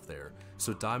finish him off there.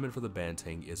 So diamond for the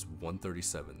bantang is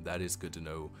 137. That is good to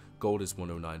know. Gold is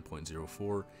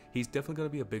 109.04. He's definitely going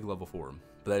to be a big level 4,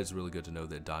 but that is really good to know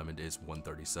that diamond is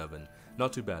 137.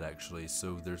 Not too bad actually.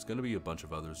 So there's going to be a bunch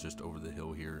of others just over the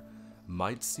hill here.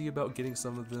 Might see about getting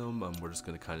some of them. We're just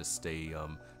going to kind of stay,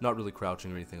 not really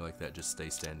crouching or anything like that, just stay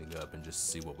standing up and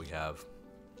just see what we have.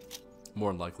 More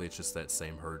than likely it's just that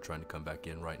same herd trying to come back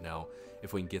in right now.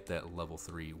 If we can get that level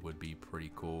 3 would be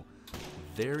pretty cool.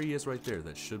 There he is right there.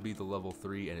 That should be the level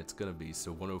 3, and it's going to be,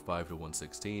 so 105 to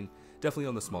 116. Definitely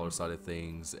on the smaller side of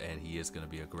things, and he is going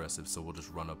to be aggressive, so we'll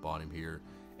just run up on him here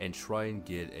and try and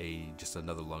get just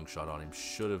another lung shot on him.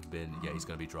 Should have been, yeah, he's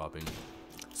going to be dropping.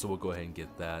 So we'll go ahead and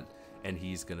get that. And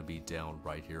he's going to be down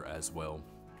right here as well.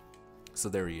 So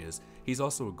there he is. He's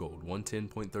also a gold,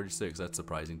 110.36. That's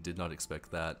surprising. Did not expect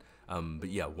that. But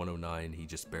yeah, 109. He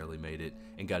just barely made it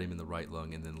and got him in the right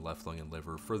lung and then left lung and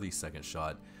liver for the second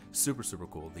shot. Super, super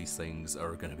cool. These things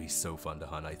are going to be so fun to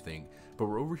hunt, I think. But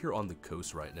we're over here on the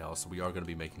coast right now, so we are going to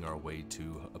be making our way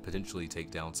to potentially take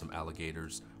down some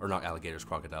alligators, or not alligators,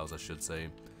 crocodiles, I should say.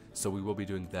 So we will be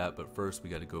doing that, but first we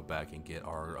got to go back and get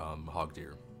our hog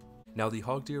deer. Now the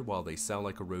hog deer, while they sound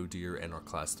like a roe deer and are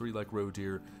class 3 like roe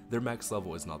deer, their max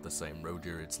level is not the same. Roe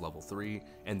deer, it's level 3,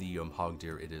 and the hog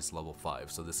deer, it is level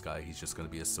 5. So this guy, he's just going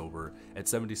to be a silver at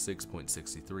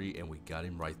 76.63, and we got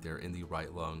him right there in the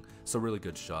right lung. So really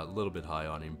good shot, a little bit high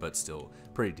on him, but still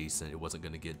pretty decent. It wasn't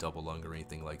going to get double lung or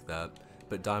anything like that.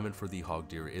 But diamond for the hog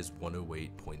deer is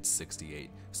 108.68,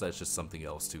 so that's just something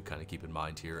else to kind of keep in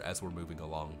mind here as we're moving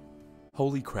along.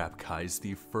 Holy crap, guys,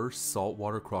 the first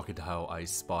saltwater crocodile I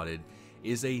spotted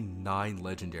is a 9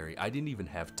 legendary. I didn't even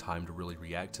have time to really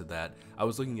react to that. I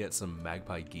was looking at some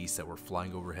magpie geese that were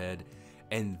flying overhead,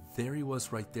 and there he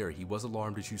was right there. He was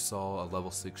alarmed, as you saw. A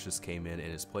level 6 just came in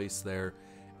his place there.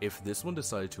 If this one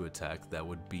decided to attack, that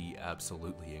would be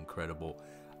absolutely incredible.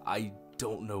 I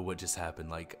don't know what just happened.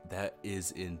 Like, that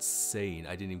is insane.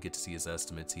 I didn't even get to see his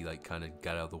estimates. He like kind of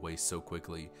got out of the way so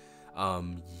quickly.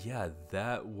 Yeah,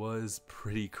 that was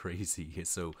pretty crazy.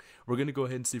 So we're gonna go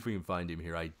ahead and see if we can find him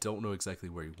here. I don't know exactly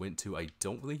where he went to. I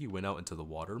don't think he went out into the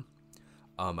water.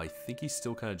 I think he's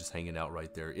still kind of just hanging out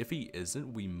right there. If he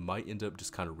isn't, we might end up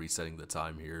just kind of resetting the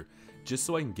time here, just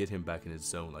so I can get him back in his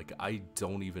zone. Like, I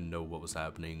don't even know what was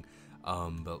happening.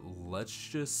 But let's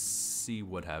just see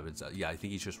what happens. Yeah, I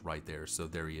think he's just right there. So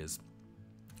there he is.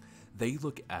 They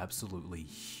look absolutely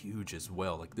huge as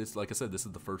well. Like this, like I said, this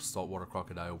is the first saltwater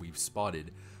crocodile we've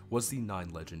spotted, was the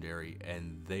 9 legendary,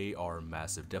 and they are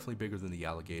massive, definitely bigger than the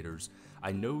alligators.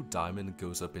 I know diamond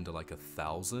goes up into like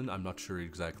 1,000. I'm not sure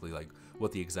exactly like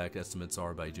what the exact estimates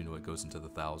are, but I do know it goes into the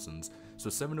thousands. So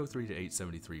 703 to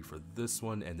 873 for this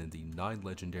one, and then the 9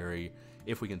 legendary,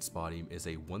 if we can spot him, is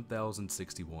a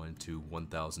 1,061 to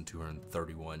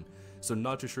 1,231. So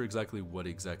not too sure exactly what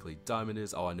exactly diamond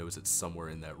is. All I know is it's somewhere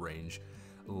in that range.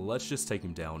 Let's just take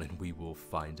him down and we will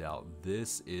find out.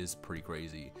 This is pretty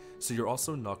crazy. So you're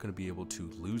also not going to be able to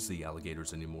lose the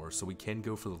alligators anymore. So we can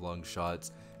go for the lung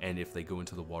shots, and if they go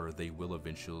into the water, they will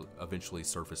eventually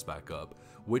surface back up,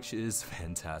 which is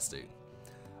fantastic.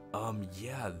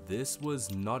 Yeah, this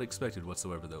was not expected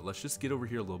whatsoever though. Let's just get over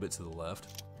here a little bit to the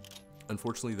left.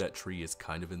 Unfortunately, that tree is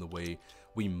kind of in the way.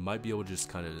 We might be able to just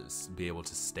kind of be able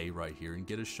to stay right here and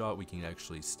get a shot. We can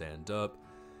actually stand up,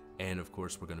 and of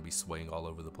course we're going to be swaying all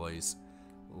over the place.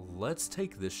 Let's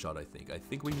take this shot. I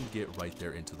think we can get right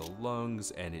there into the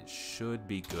lungs, and it should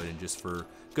be good. And just for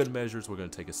good measures, we're going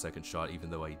to take a second shot, even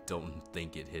though I don't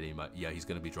think it hit him. Yeah, he's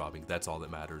going to be dropping. That's all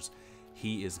that matters.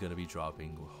 He is going to be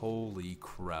dropping. Holy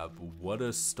crap, what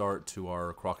a start to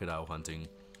our crocodile hunting.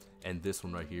 And this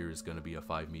one right here is going to be a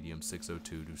 5 medium,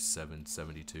 602 to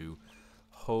 772.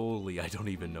 Holy, I don't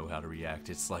even know how to react.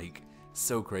 It's like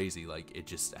so crazy. Like, it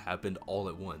just happened all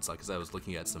at once. Like, as I was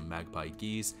looking at some magpie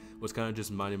geese, was kind of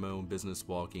just minding my own business,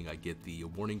 walking. I get the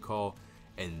warning call,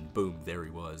 and boom, there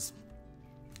he was.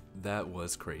 That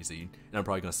was crazy. And I'm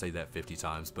probably going to say that 50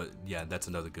 times, but yeah, that's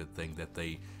another good thing, that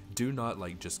they do not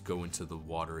like just go into the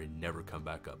water and never come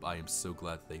back up. I am so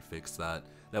glad that they fixed that.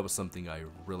 That was something I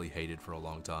really hated for a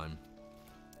long time.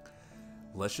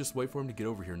 Let's just wait for him to get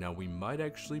over here. Now, we might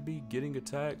actually be getting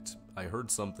attacked. I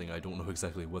heard something. I don't know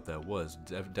exactly what that was.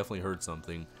 Definitely heard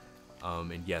something.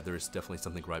 And yeah, there's definitely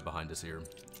something right behind us here.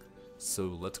 So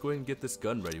let's go ahead and get this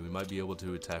gun ready. We might be able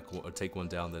to take one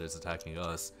down that is attacking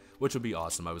us, which would be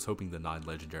awesome. I was hoping the 9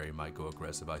 legendary might go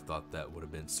aggressive. I thought that would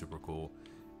have been super cool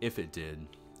if it did.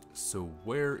 So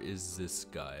where is this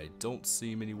guy? I don't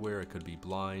see him anywhere. I could be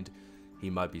blind. He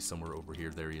might be somewhere over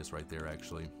here. There he is right there,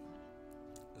 actually.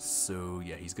 So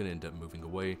yeah, he's going to end up moving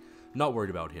away. Not worried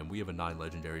about him. We have a 9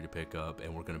 legendary to pick up,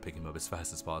 and we're going to pick him up as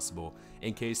fast as possible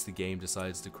in case the game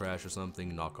decides to crash or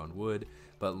something, knock on wood.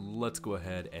 But let's go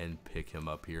ahead and pick him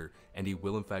up here, and he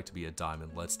will in fact be a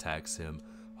diamond. Let's tax him.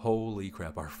 Holy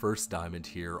crap, our first diamond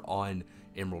here on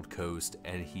Emerald Coast,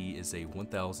 and he is a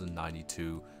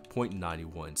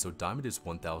 1092.91. So diamond is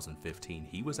 1015.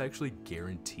 He was actually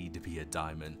guaranteed to be a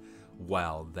diamond.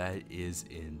 Wow, that is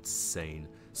insane.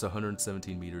 So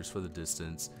 117 meters for the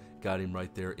distance. Got him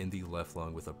right there in the left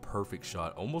lung with a perfect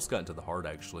shot. Almost got into the heart,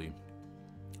 actually.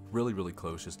 Really, really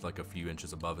close, just like a few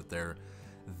inches above it there.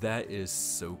 That is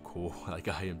so cool. Like,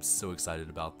 I am so excited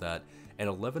about that. And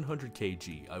 1100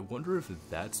 kg. I wonder if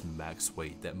that's max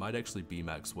weight. That might actually be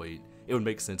max weight. It would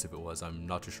make sense if it was. I'm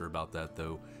not too sure about that,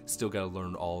 though. Still got to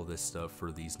learn all of this stuff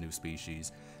for these new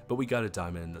species. But we got a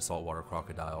diamond and a saltwater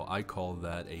crocodile. I call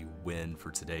that a win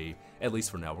for today, at least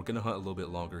for now. We're going to hunt a little bit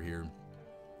longer here.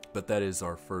 But that is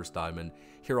our first diamond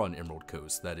here on Emerald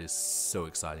Coast. That is so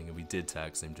exciting, and we did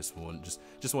tax him. Just wanted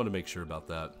to make sure about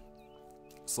that.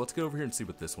 So let's get over here and see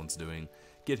what this one's doing.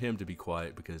 Get him to be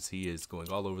quiet because he is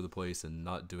going all over the place and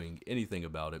not doing anything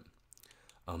about it.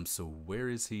 So where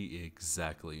is he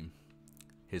exactly?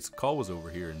 His call was over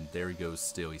here, and there he goes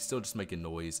still. He's still just making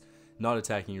noise, not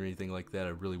attacking or anything like that.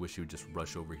 I really wish he would just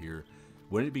rush over here.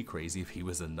 Wouldn't it be crazy if he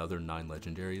was another 9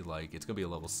 legendary? Like, it's going to be a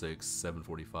level 6,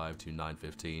 745 to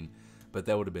 915. But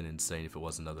that would have been insane if it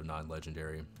was another 9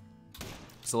 legendary.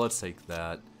 So let's take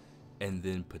that. And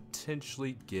then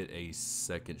potentially get a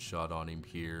second shot on him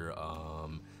here.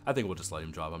 I think we'll just let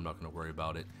him drop. I'm not going to worry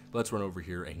about it. But let's run over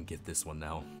here and get this one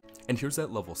now. And here's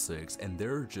that level 6, and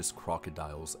there are just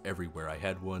crocodiles everywhere. I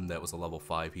had one that was a level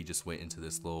 5, he just went into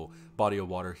this little body of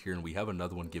water here, and we have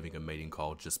another one giving a mating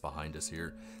call just behind us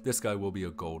here. This guy will be a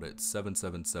gold at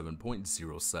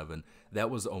 777.07. That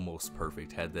was almost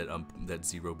perfect. Had that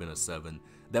 0 been a 7,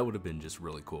 that would have been just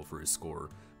really cool for his score.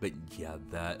 But yeah,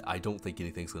 I don't think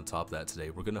anything's going to top that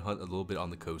today. We're going to hunt a little bit on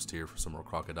the coast here for some more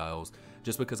crocodiles,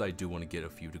 just because I do want to get a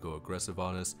few to go aggressive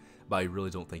on us, but I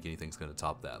really don't think anything's going to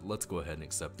top that. Let's go ahead and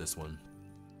accept this one.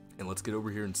 And let's get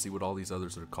over here and see what all these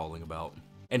others are calling about.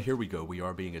 And here we go, we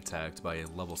are being attacked by a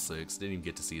level 6, didn't even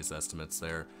get to see his estimates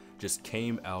there, just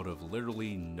came out of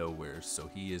literally nowhere, so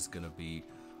he is going to be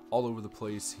all over the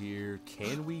place here.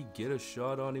 Can we get a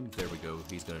shot on him? There we go,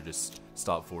 he's going to just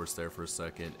stop for us there for a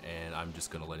second, and I'm just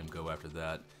going to let him go after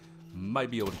that. Might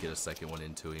be able to get a second one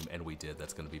into him, and we did.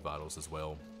 That's going to be vitals as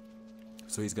well.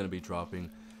 So he's going to be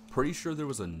dropping. Pretty sure there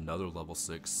was another level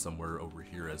 6 somewhere over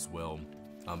here as well.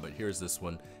 But here's this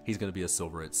one. He's going to be a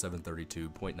silver at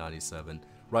 732.97.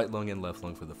 Right lung and left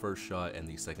lung for the first shot, and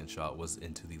the second shot was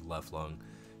into the left lung.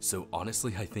 So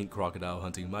honestly, I think crocodile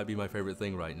hunting might be my favorite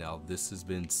thing right now. This has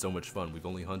been so much fun. We've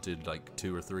only hunted like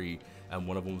 2 or 3, and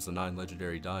one of them was a 9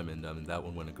 legendary diamond. I mean, that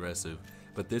one went aggressive.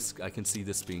 But this, I can see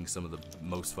this being some of the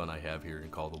most fun I have here in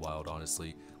Call of the Wild,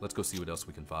 honestly. Let's go see what else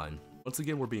we can find. Once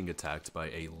again, we're being attacked by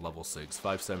a level 6,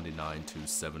 579 to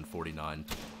 749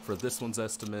 for this one's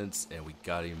estimates, and we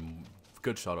got him.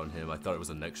 Good shot on him. I thought it was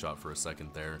a neck shot for a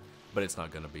second there, but it's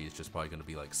not going to be. It's just probably going to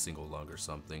be like single lung or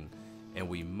something. And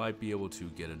we might be able to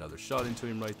get another shot into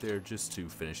him right there just to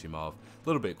finish him off a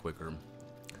little bit quicker.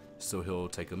 So he'll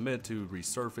take a minute to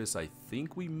resurface. I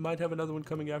think we might have another one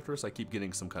coming after us. I keep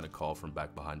getting some kind of call from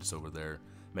back behind us over there.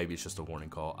 Maybe it's just a warning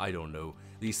call. I don't know.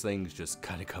 These things just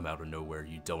kind of come out of nowhere.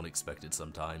 You don't expect it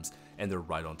sometimes, and they're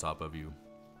right on top of you.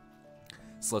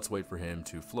 So let's wait for him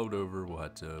to float over. We'll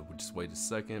just wait a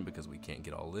second because we can't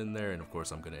get all in there, and of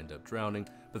course I'm going to end up drowning.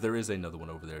 But there is another one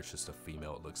over there. It's just a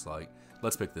female, it looks like.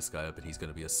 Let's pick this guy up, and he's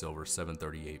going to be a silver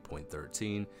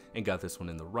 738.13, and got this one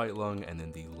in the right lung and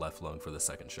then the left lung for the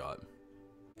second shot.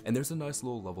 And there's a nice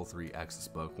little level 3 axis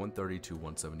buck, 130 to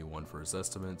 171 for his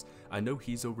estimates. I know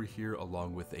he's over here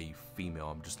along with a female.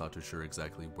 I'm just not too sure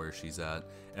exactly where she's at,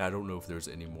 and I don't know if there's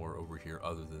any more over here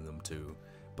other than them two.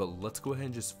 But let's go ahead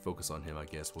and just focus on him, I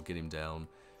guess. We'll get him down.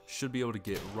 Should be able to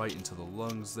get right into the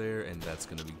lungs there, and that's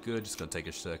going to be good. Just going to take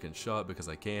a second shot because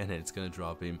I can, and it's going to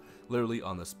drop him literally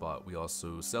on the spot. We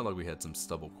also sound like we had some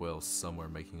stubble quails somewhere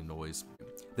making a noise.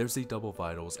 There's the double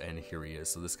vitals, and here he is.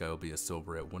 So this guy will be a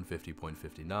silver at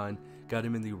 150.59. Got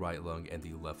him in the right lung and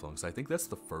the left lung. So I think that's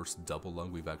the first double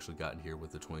lung we've actually gotten here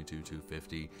with the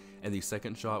 22-250. And the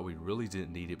second shot, we really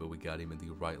didn't need it, but we got him in the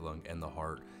right lung and the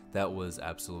heart. That was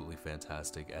absolutely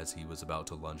fantastic as he was about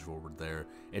to lunge forward there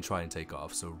and try and take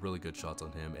off. So really good shots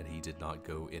on him, and he did not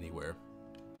go anywhere.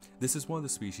 This is one of the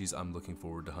species I'm looking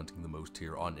forward to hunting the most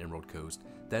here on Emerald Coast.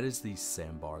 That is the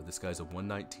sandbar. This guy's a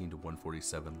 119 to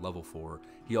 147, level 4.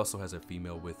 He also has a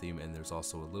female with him, and there's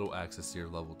also a little axis here,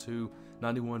 level 2,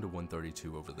 91 to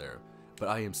 132 over there. But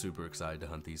I am super excited to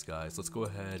hunt these guys. Let's go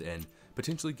ahead and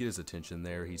potentially get his attention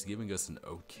there. He's giving us an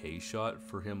okay shot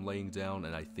for him laying down,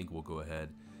 and I think we'll go ahead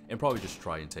and probably just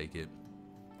try and take it.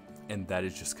 And that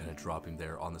is just going to drop him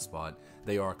there on the spot.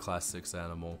 They are a class 6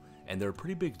 animal, and they're a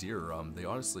pretty big deer. They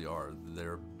honestly are.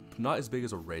 They're not as big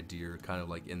as a red deer, kind of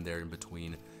like in there in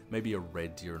between, maybe a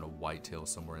red deer and a whitetail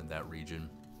somewhere in that region.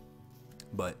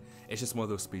 But it's just one of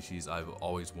those species I've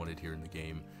always wanted here in the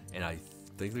game, and I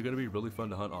think they're going to be really fun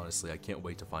to hunt, honestly. I can't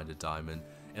wait to find a diamond.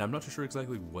 And I'm not too sure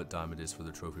exactly what diamond is for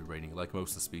the trophy rating. Like most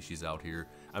of the species out here,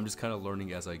 I'm just kind of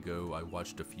learning as I go. I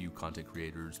watched a few content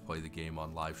creators play the game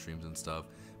on live streams and stuff,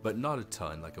 but not a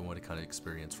ton. Like I want to kind of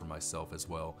experience for myself as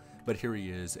well. But here he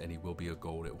is, and he will be a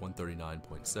gold at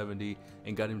 139.70,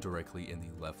 and got him directly in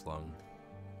the left lung.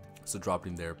 So dropped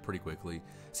him there pretty quickly.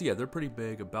 So yeah, they're pretty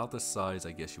big, about the size,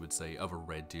 I guess you would say, of a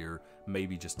red deer,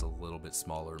 maybe just a little bit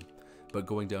smaller. But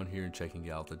going down here and checking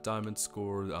out the diamond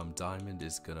score, diamond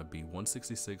is going to be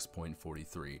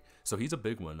 166.43. So he's a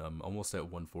big one, almost at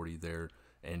 140 there.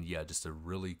 And yeah, just a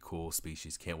really cool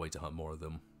species. Can't wait to hunt more of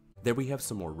them. There we have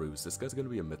some more roos. This guy's going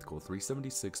to be a mythical,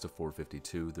 376 to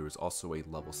 452. There is also a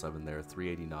level 7 there,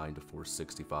 389 to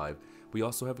 465. We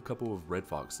also have a couple of red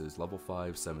foxes, level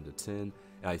 5, 7 to 10. And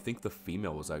I think the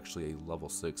female was actually a level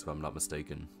 6 if I'm not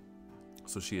mistaken.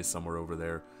 So she is somewhere over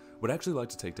there. Would actually like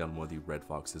to take down one of the red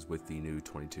foxes with the new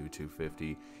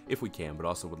 22-250 if we can, but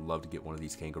also would love to get one of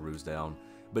these kangaroos down.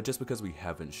 But just because we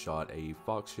haven't shot a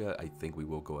fox yet, I think we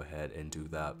will go ahead and do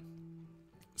that.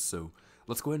 So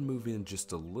let's go ahead and move in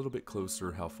just a little bit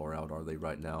closer. How far out are they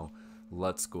right now?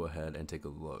 Let's go ahead and take a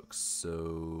look.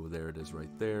 So there it is right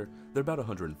there. They're about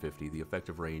 150. The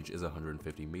effective range is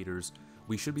 150 meters.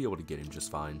 We should be able to get him just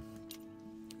fine.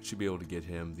 Should be able to get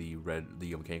him. The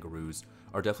kangaroos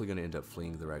are definitely going to end up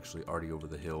fleeing. They're actually already over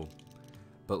the hill.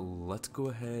 But let's go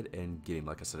ahead and get him.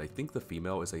 Like I said, I think the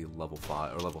female is a level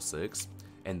 5 or level 6.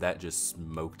 And that just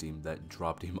smoked him, that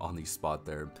dropped him on the spot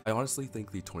there. I honestly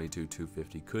think the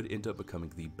 22-250 could end up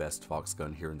becoming the best fox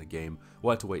gun here in the game.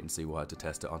 We'll have to wait and see, we'll have to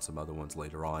test it on some other ones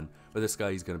later on. But this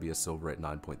guy, he's going to be a silver at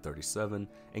 9.37,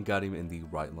 and got him in the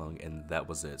right lung, and that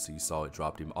was it. So you saw it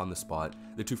dropped him on the spot.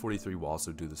 The 243 will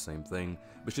also do the same thing,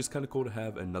 but it's just kind of cool to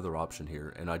have another option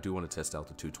here. And I do want to test out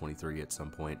the 223 at some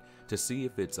point to see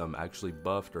if it's actually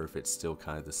buffed or if it's still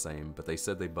kind of the same. But they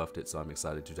said they buffed it, so I'm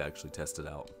excited to actually test it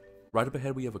out. Right up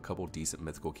ahead we have a couple decent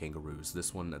mythical kangaroos.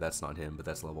 This one, that's not him, but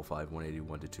that's level 5,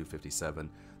 181 to 257.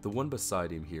 The one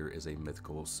beside him here is a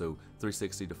mythical, so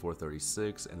 360 to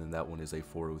 436, and then that one is a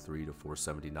 403 to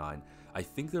 479. I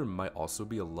think there might also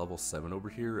be a level 7 over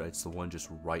here. It's the one just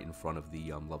right in front of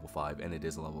the level 5, and it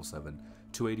is a level 7,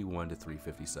 281 to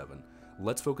 357.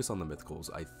 Let's focus on the mythicals.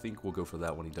 I think we'll go for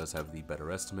that one. He does have the better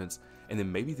estimates, and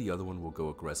then maybe the other one will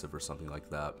go aggressive or something like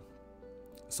that.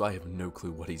 So I have no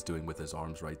clue what he's doing with his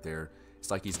arms right there.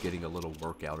 It's like he's getting a little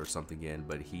workout or something in,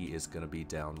 but he is going to be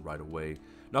down right away.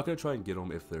 Not going to try and get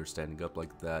him if they're standing up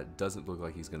like that. Doesn't look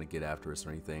like he's going to get after us or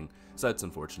anything, so that's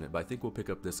unfortunate. But I think we'll pick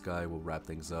up this guy, we'll wrap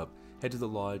things up, head to the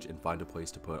lodge, and find a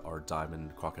place to put our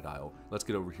diamond crocodile. Let's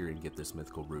get over here and get this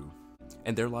mythical roo.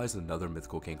 And there lies another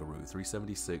mythical kangaroo,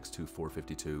 376 to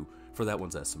 452 for that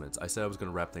one's estimates. I said I was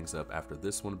going to wrap things up after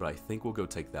this one, but I think we'll go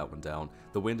take that one down.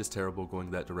 The wind is terrible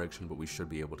going that direction, but we should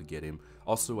be able to get him.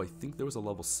 Also, I think there was a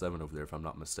level 7 over there if I'm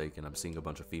not mistaken. I'm seeing a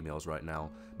bunch of females right now,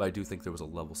 but I do think there was a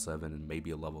level 7 and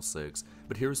maybe a level 6.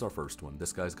 But here's our first one.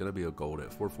 This guy's going to be a gold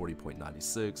at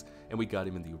 440.96, and we got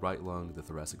him in the right lung, the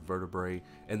thoracic vertebrae,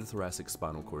 and the thoracic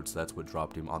spinal cord, so that's what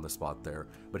dropped him on the spot there.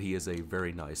 But he is a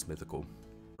very nice mythical.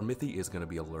 Our Mythy is going to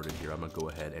be alerted here. I'm going to go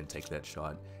ahead and take that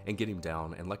shot and get him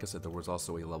down. And like I said, there was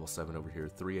also a level 7 over here,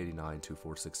 389 to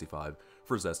 465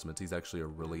 for his estimates. He's actually a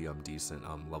really decent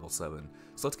level 7.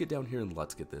 So let's get down here and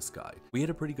let's get this guy. We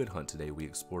had a pretty good hunt today. We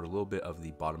explored a little bit of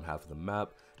the bottom half of the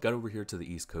map, got over here to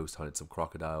the east coast, hunted some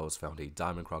crocodiles, found a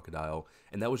diamond crocodile,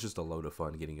 and that was just a load of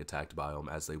fun getting attacked by them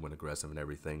as they went aggressive and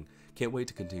everything. Can't wait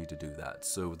to continue to do that.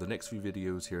 So the next few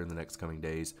videos here in the next coming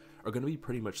days are going to be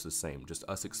pretty much the same, just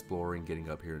us exploring, getting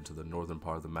up here into the northern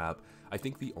part of the map. I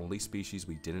think the only species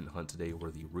we didn't hunt today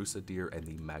were the rusa deer and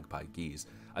the magpie geese.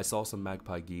 I saw some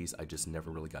magpie geese, I just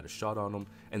never really got a shot on them,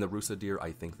 and the rusa deer,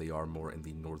 I think they are more in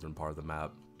the northern part of the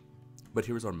map. But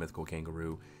here's our mythical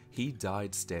kangaroo. He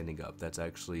died standing up. That's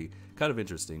actually kind of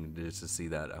interesting just to see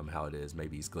that how it is.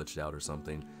 Maybe he's glitched out or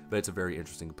something, but it's a very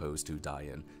interesting pose to die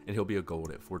in. And he'll be a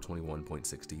gold at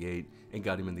 421.68, and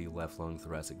got him in the left lung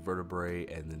thoracic vertebrae,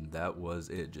 and then that was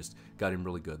it. Just got him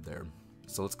really good there.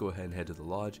 So let's go ahead and head to the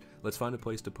lodge. Let's find a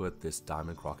place to put this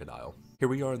diamond crocodile. Here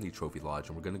we are in the trophy lodge,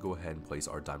 and we're going to go ahead and place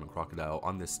our diamond crocodile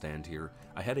on this stand here.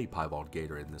 I had a piebald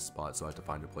gator in this spot, so I had to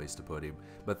find a place to put him,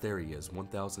 but there he is,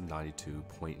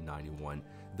 1092.91.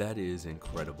 That is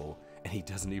incredible, and he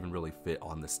doesn't even really fit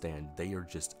on the stand. They are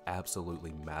just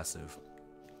absolutely massive.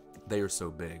 They are so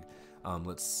big.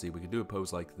 Let's see, we can do a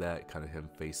pose like that, kind of him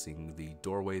facing the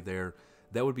doorway there.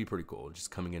 That would be pretty cool, just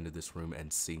coming into this room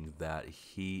and seeing that.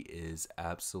 He is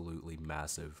absolutely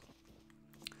massive.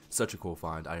 Such a cool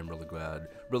find. I am really glad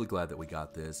that we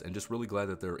got this, and just really glad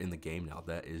that they're in the game now.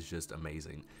 That is just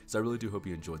amazing. So I really do hope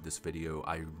you enjoyed this video.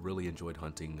 I really enjoyed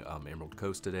hunting Emerald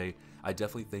Coast today. I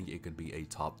definitely think it could be a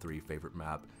top 3 favorite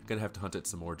map. Gonna have to hunt it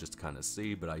some more just to kind of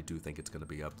see, but I do think it's gonna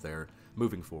be up there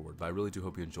moving forward. But I really do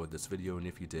hope you enjoyed this video, and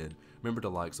if you did, remember to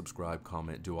like, subscribe,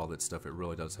 comment, do all that stuff. It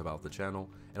really does help out the channel,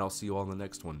 and I'll see you all in the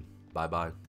next one. Bye bye.